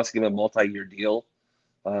team really wants to give him a multi-year deal,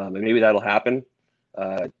 and maybe that'll happen.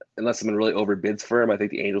 Unless someone really overbids for him, I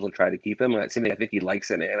think the Angels will try to keep him. And I think he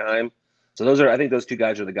likes it in Anaheim. So I think those two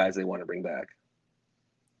guys are the guys they want to bring back.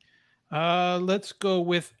 Let's go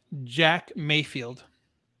with Jack Mayfield.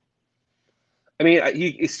 I mean,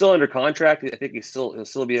 he's still under contract. I think he'll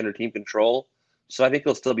still be under team control. So I think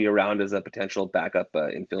he'll still be around as a potential backup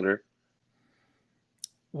infielder.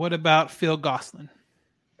 What about Phil Gosselin?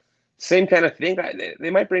 Same kind of thing. They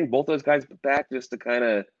might bring both those guys back just to kind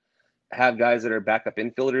of have guys that are backup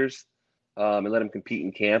infielders and let them compete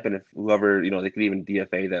in camp. And if whoever, they could even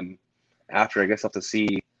DFA them after. I guess I'll have to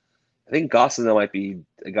see. I think Gosselin might be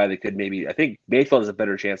a guy that could maybe – I think Mayfield has a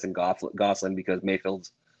better chance than Gosselin because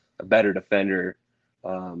Mayfield's a better defender.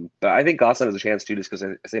 But I think Gosselin has a chance too just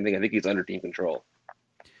because same thing. I think he's under team control.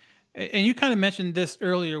 And you kind of mentioned this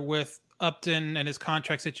earlier with Upton and his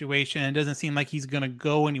contract situation. It doesn't seem like he's going to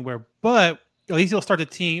go anywhere, but at least he'll start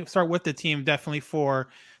with the team definitely for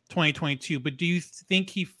 2022. But do you think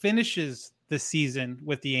he finishes the season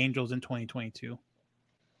with the Angels in 2022?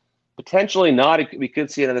 Potentially not. We could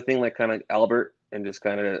see another thing like kind of Albert and just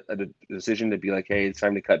kind of a decision to be like, hey, it's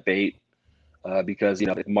time to cut bait because,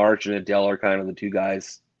 if March and Adele are kind of the two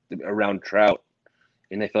guys around Trout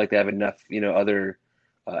and they feel like they have enough, other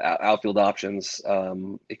outfield options.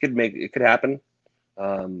 It could happen.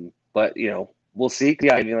 But, we'll see.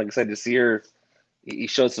 Yeah, I mean, like I said, this year he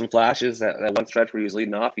showed some flashes that one stretch where he was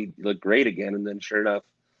leading off. He looked great again. And then sure enough,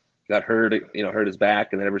 he got hurt, hurt his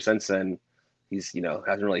back. And then ever since then, he's,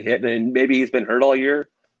 hasn't really hit. And maybe he's been hurt all year,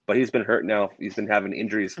 but he's been hurt now. He's been having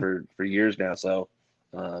injuries for years now. So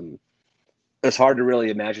it's hard to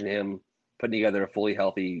really imagine him putting together a fully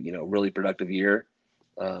healthy, really productive year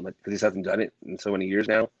because he hasn't done it in so many years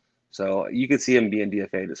now. So you could see him being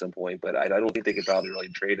DFA'd at some point, but I don't think they could probably really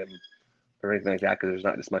trade him or anything like that because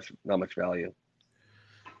there's not much value.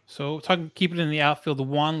 So keep it in the outfield,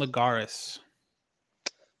 Juan Lagares.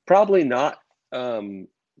 Probably not.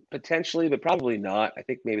 Potentially, but probably not. I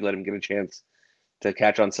think maybe let him get a chance to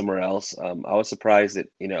catch on somewhere else. I was surprised that,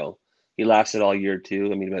 he lasted all year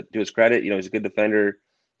too. I mean, but to his credit, he's a good defender.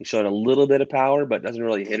 He's showing a little bit of power, but doesn't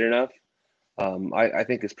really hit enough. I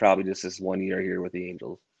think it's probably just this 1 year here with the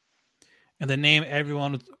Angels. And the name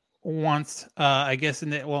everyone wants, I guess,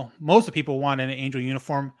 most of the people want in an Angel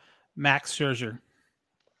uniform, Max Scherzer.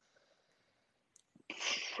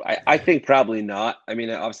 I think probably not. I mean,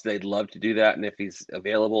 obviously they'd love to do that, and if he's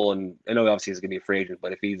available, and I know obviously he's going to be a free agent,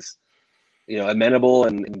 but if he's, amenable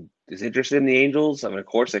and is interested in the Angels, I mean, of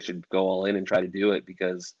course they should go all in and try to do it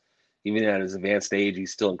because even at his advanced age,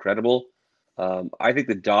 he's still incredible. I think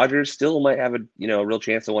the Dodgers still might have a real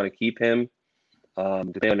chance to want to keep him,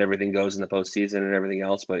 depending on everything goes in the postseason and everything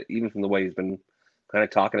else. But even from the way he's been kind of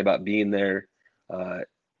talking about being there,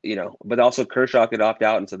 but also Kershaw could opt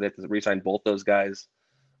out, and so they have to re-sign both those guys.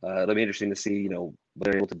 It'll be interesting to see, what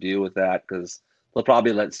they're able to do with that because they'll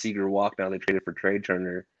probably let Seager walk now they traded for Trey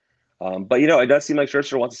Turner. But, it does seem like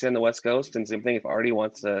Scherzer wants to stay on the West Coast, and same thing if Artie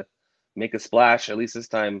wants to make a splash, at least this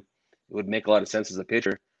time it would make a lot of sense as a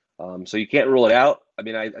pitcher. So you can't rule it out. I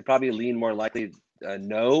mean, I'd probably lean more likely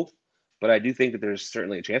no, but I do think that there's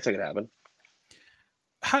certainly a chance that could happen.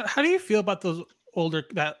 How do you feel about those older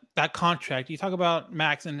that contract? You talk about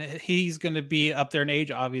Max, and he's going to be up there in age,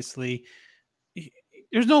 obviously.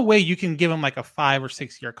 There's no way you can give him like a 5 or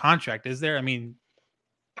 6 year contract, is there? I mean,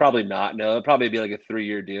 probably not. No, it'll probably be like a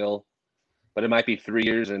 3-year deal, but it might be 3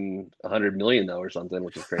 years and $100 million though, or something,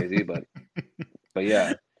 which is crazy. but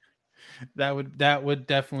yeah, that would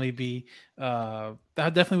definitely be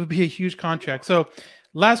would be a huge contract. So,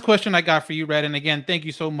 last question I got for you, Rhett, and again, thank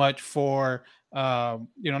you so much for not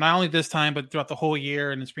only this time but throughout the whole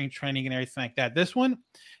year and the spring training and everything like that. This one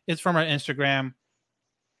is from our Instagram.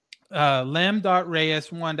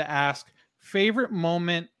 Lem.Reyes wanted to ask favorite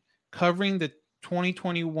moment covering the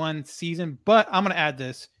 2021 season, but I'm going to add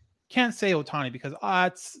this. Can't say Ohtani because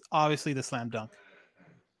it's obviously the slam dunk.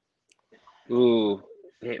 Ooh,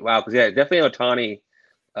 wow. Because, definitely Ohtani.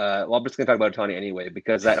 Well, I'm just going to talk about Ohtani anyway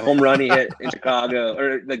because that home run he hit in Chicago,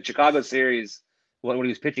 or the Chicago series, when he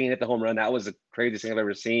was pitching and hit the home run, that was the craziest thing I've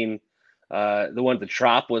ever seen. The one at the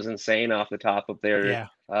Trop was insane off the top up there.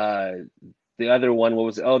 Yeah. The other one, what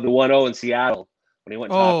was it? Oh, the 1-0 in Seattle when he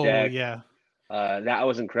went top deck. Oh, yeah. That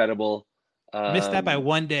was incredible. Missed that by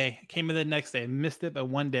 1 day. Came in the next day. Missed it by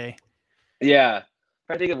 1 day. Yeah.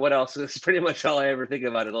 I think of what else. It's pretty much all I ever think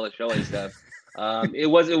about is all the Shohei stuff. It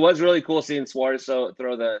was really cool seeing Suarez throw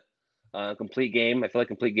the complete game. I feel like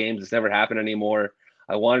complete games has never happened anymore.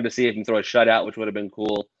 I wanted to see him throw a shutout, which would have been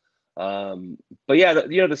cool. But yeah,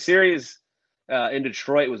 the series in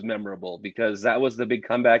Detroit was memorable because that was the big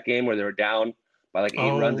comeback game where they were down by like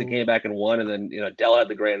 8 runs and came back and won. And then, Dell had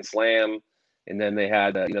the grand slam. And then they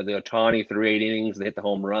had, the Ohtani through 8 innings. They hit the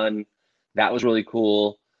home run. That was really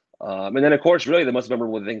cool. And then, of course, really the most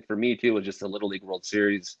memorable thing for me, too, was just the Little League World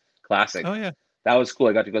Series Classic. Oh, yeah. That was cool.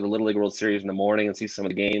 I got to go to the Little League World Series in the morning and see some of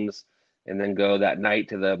the games, and then go that night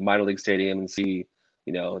to the minor league stadium and see,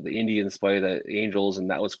 the Indians play the Angels, and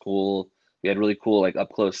that was cool. We had really cool, like,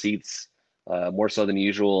 up-close seats, more so than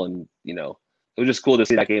usual, and, it was just cool to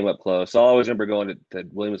see that game up close. So I always remember going to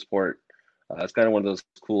Williamsport. It's kind of one of those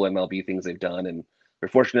cool MLB things they've done, and we're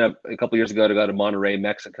fortunate a couple years ago to go to Monterrey,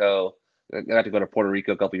 Mexico. I got to go to Puerto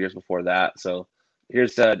Rico a couple years before that. So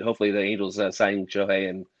here's hopefully the Angels signing Shohei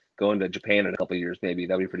and going to Japan in a couple of years. Maybe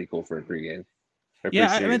that'd be pretty cool for a pregame.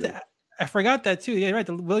 Yeah, I forgot that too. Yeah, right.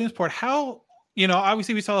 The Williamsport. How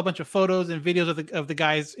obviously we saw a bunch of photos and videos of the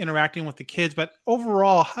guys interacting with the kids, but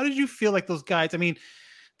overall, how did you feel like those guys? I mean,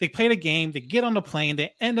 they played a game, they get on the plane,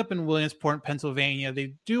 they end up in Williamsport, Pennsylvania.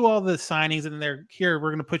 They do all the signings, and they're here. We're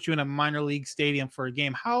going to put you in a minor league stadium for a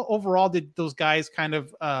game. How overall did those guys kind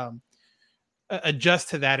of adjust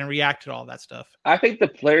to that and react to all that stuff? I think the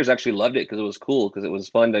players actually loved it because it was cool, because it was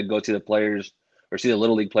fun to go see the players or see the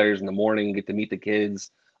Little League players in the morning and get to meet the kids.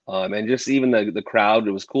 And just even the crowd,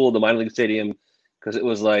 it was cool. The minor league stadium, because it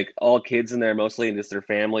was like all kids in there mostly and just their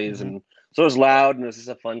families. Mm-hmm. And so it was loud, and it was just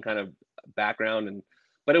a fun kind of background.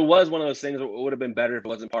 But it was one of those things that would have been better if it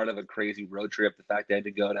wasn't part of a crazy road trip. The fact they had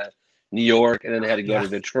to go to New York, and then they had to go to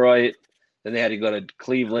Detroit, then they had to go to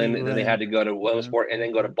Cleveland, and then they had to go to Williamsport, and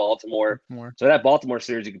then go to Baltimore. So that Baltimore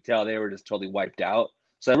series, you could tell they were just totally wiped out.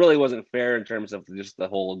 So it really wasn't fair in terms of just the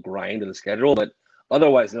whole grind of the schedule. But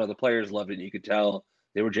otherwise, the players loved it. And you could tell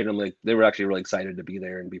they were actually really excited to be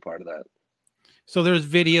there and be part of that. So there's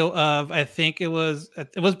video of, I think it was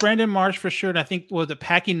Brandon Marsh for sure, and I think was it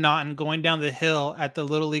Packy Naughton going down the hill at the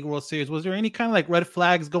Little League World Series. Was there any kind of like red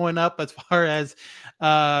flags going up as far as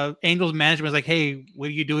Angels management was like, hey, what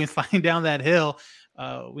are you doing flying down that hill?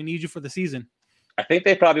 We need you for the season. I think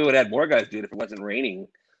they probably would have had more guys do it if it wasn't raining,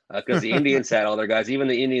 because the Indians had all their guys. Even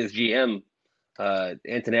the Indians GM,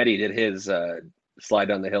 Antonetti, did his slide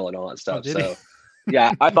down the hill and all that stuff.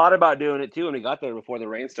 Yeah, I thought about doing it too when we got there before the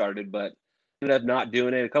rain started, but ended up not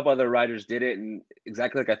doing it. A couple other riders did it, and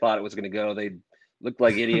exactly like I thought it was going to go. They looked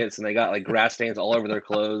like idiots, and they got like grass stains all over their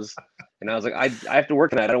clothes. And I was like, I have to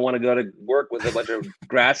work tonight. I don't want to go to work with a bunch of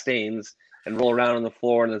grass stains and roll around on the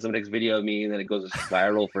floor, and then someone takes video of me, and then it goes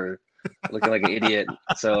viral for looking like an idiot.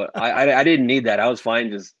 So I didn't need that. I was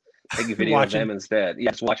fine just taking video of them instead.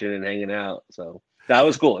 Yeah, just watching it and hanging out. So that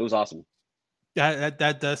was cool. It was awesome.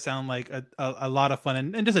 That does sound like a lot of fun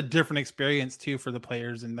and just a different experience too for the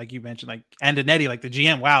players. And like you mentioned, like Antonetti, like the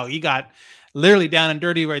GM, wow, he got literally down and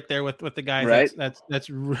dirty right there with the guys. Right. That's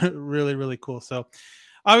really, really cool. So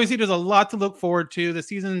obviously there's a lot to look forward to. The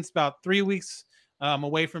season's about 3 weeks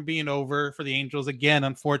away from being over for the Angels again,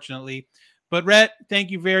 unfortunately. But Rhett,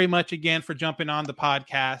 thank you very much again for jumping on the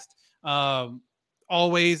podcast.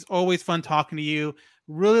 Always fun talking to you.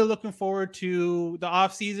 Really looking forward to the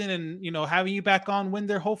off season and, having you back on when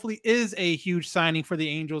there hopefully is a huge signing for the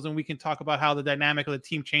Angels, and we can talk about how the dynamic of the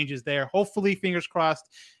team changes there. Hopefully, fingers crossed,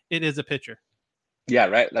 it is a pitcher. Yeah,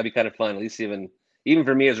 right. That'd be kind of fun. At least even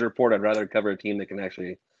for me as a reporter, I'd rather cover a team that can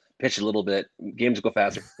actually pitch a little bit. Games go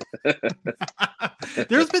faster.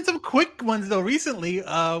 There's been some quick ones though recently.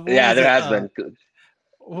 Yeah, there has been.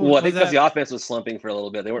 Well, I think because the offense was slumping for a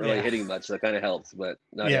little bit. They weren't really hitting much, so that kind of helps. But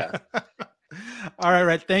no, yeah. All right,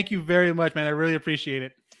 Rhett. Thank you very much, man. I really appreciate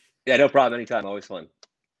it. Yeah, no problem. Anytime. Always fun.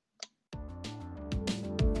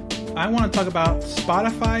 I want to talk about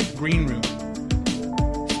Spotify Green Room.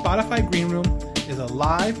 Spotify Green Room is a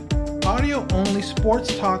live, audio-only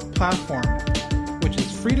sports talk platform, which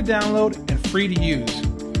is free to download and free to use.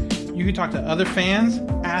 You can talk to other fans,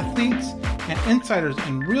 athletes, and insiders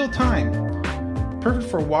in real time.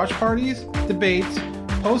 Perfect for watch parties, debates,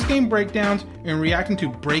 post-game breakdowns, and reacting to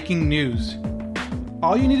breaking news.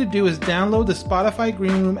 All you need to do is download the Spotify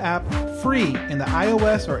Green Room app free in the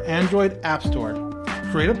iOS or Android App Store.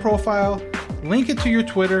 Create a profile, link it to your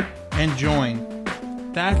Twitter, and join.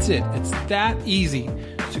 That's it. It's that easy.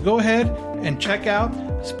 So go ahead and check out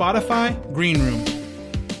Spotify Green Room.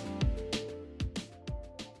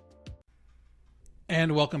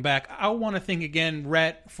 And welcome back. I want to thank again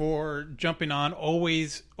Rhett for jumping on.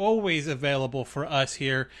 Always available for us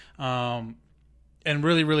here, and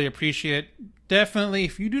really, really appreciate it. Definitely,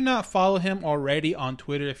 if you do not follow him already on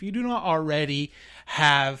Twitter, if you do not already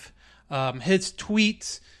have his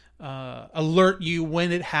tweets alert you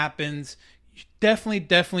when it happens,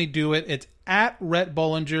 definitely do it. It's at Rhett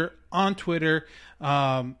Bollinger on Twitter,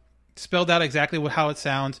 spelled out exactly how it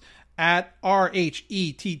sounds, at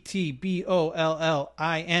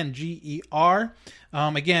RHETTBOLLINGER.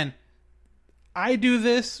 Again, I do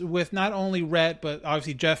this with not only Rhett, but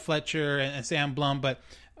obviously Jeff Fletcher and Sam Blum, but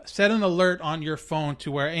set an alert on your phone to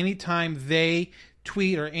where anytime they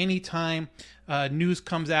tweet or anytime news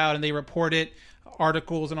comes out and they report it,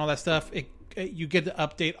 articles and all that stuff, you get the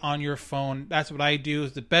update on your phone. That's what I do.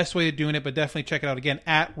 It's the best way of doing it, but definitely check it out again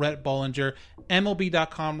at Rhett Bollinger,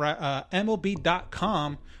 MLB.com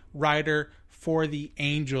writer for the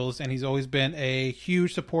Angels, and he's always been a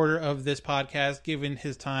huge supporter of this podcast, given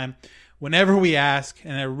his time whenever we ask,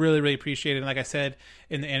 and I really appreciate it. And like I said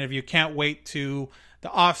in the interview, can't wait to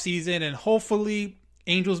the off season, and hopefully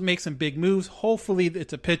Angels make some big moves. Hopefully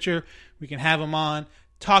it's a pitcher. We can have him on,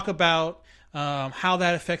 talk about how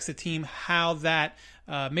that affects the team, how that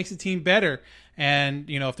makes the team better. And,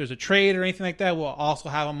 if there's a trade or anything like that, we'll also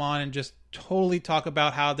have him on and just totally talk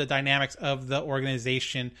about how the dynamics of the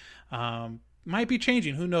organization might be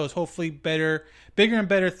changing. Who knows? Hopefully bigger and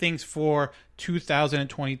better things for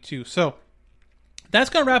 2022. So that's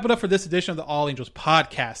going to wrap it up for this edition of the All Angels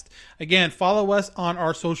podcast. Again, follow us on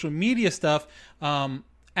our social media stuff at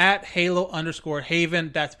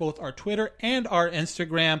Halo_Haven. That's both our Twitter and our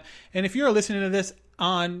Instagram. And if you're listening to this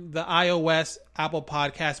on the iOS Apple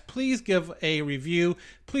Podcast, please give a review.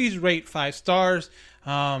 Please rate 5 stars.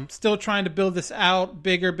 Still trying to build this out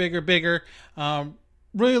bigger.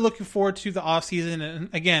 Really looking forward to the offseason. And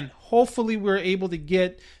again, hopefully we're able to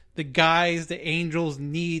get the guys the Angels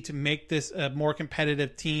need to make this a more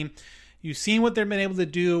competitive team. You've seen what they've been able to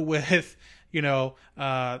do with, 3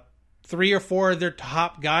 or 4 of their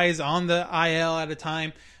top guys on the IL at a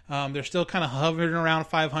time. They're still kind of hovering around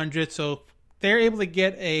 500. So they're able to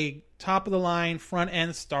get a top of the line front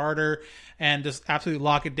end starter and just absolutely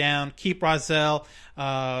lock it down. Keep Rozelle.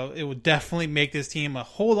 It would definitely make this team a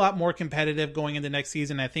whole lot more competitive going into next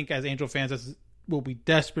season. I think as Angel fans, that's what we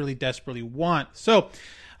desperately want. So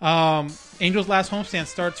Angels' last homestand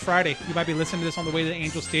starts Friday. You might be listening to this on the way to the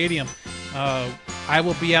Angel Stadium. I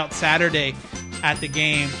will be out Saturday at the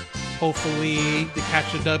game, hopefully to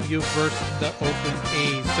catch a W versus the Oakland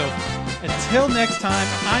A's. So until next time,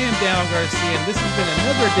 I am Dan Garcia, and this has been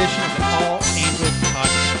another edition of the All Angels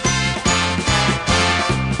podcast.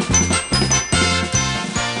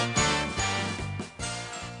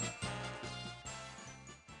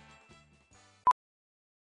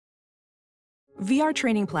 VR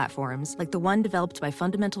training platforms, like the one developed by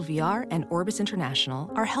Fundamental VR and Orbis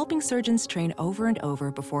International, are helping surgeons train over and over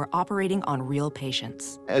before operating on real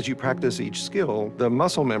patients. As you practice each skill, the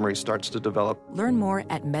muscle memory starts to develop. Learn more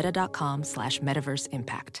at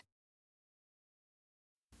meta.com/metaverseimpact.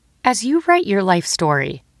 As you write your life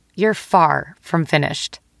story, you're far from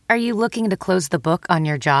finished. Are you looking to close the book on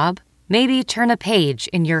your job? Maybe turn a page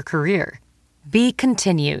in your career? Be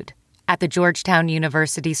continued at the Georgetown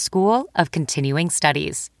University School of Continuing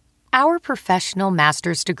Studies. Our professional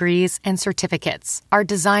master's degrees and certificates are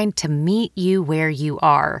designed to meet you where you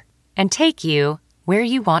are and take you where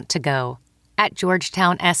you want to go. At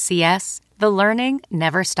Georgetown SCS, the learning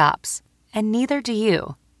never stops, and neither do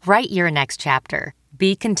you. Write your next chapter.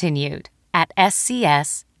 Be continued at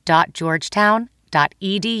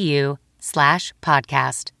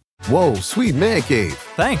scs.georgetown.edu/podcast. Whoa, sweet man cave.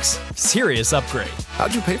 Thanks. Serious upgrade.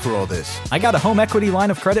 How'd you pay for all this? I got a home equity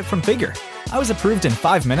line of credit from Figure. I was approved in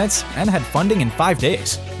 5 minutes and had funding in 5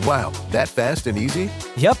 days. Wow, that fast and easy?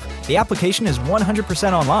 Yep, the application is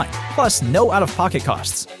 100% online, plus no out-of-pocket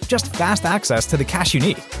costs. Just fast access to the cash you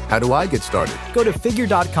need. How do I get started? Go to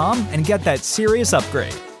Figure.com and get that serious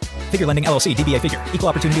upgrade. Figure Lending LLC, DBA Figure, Equal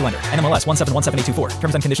Opportunity Lender, NMLS 1717824.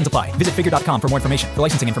 Terms and conditions apply. Visit Figure.com for more information. For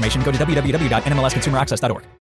licensing information, go to www.nmlsconsumeraccess.org.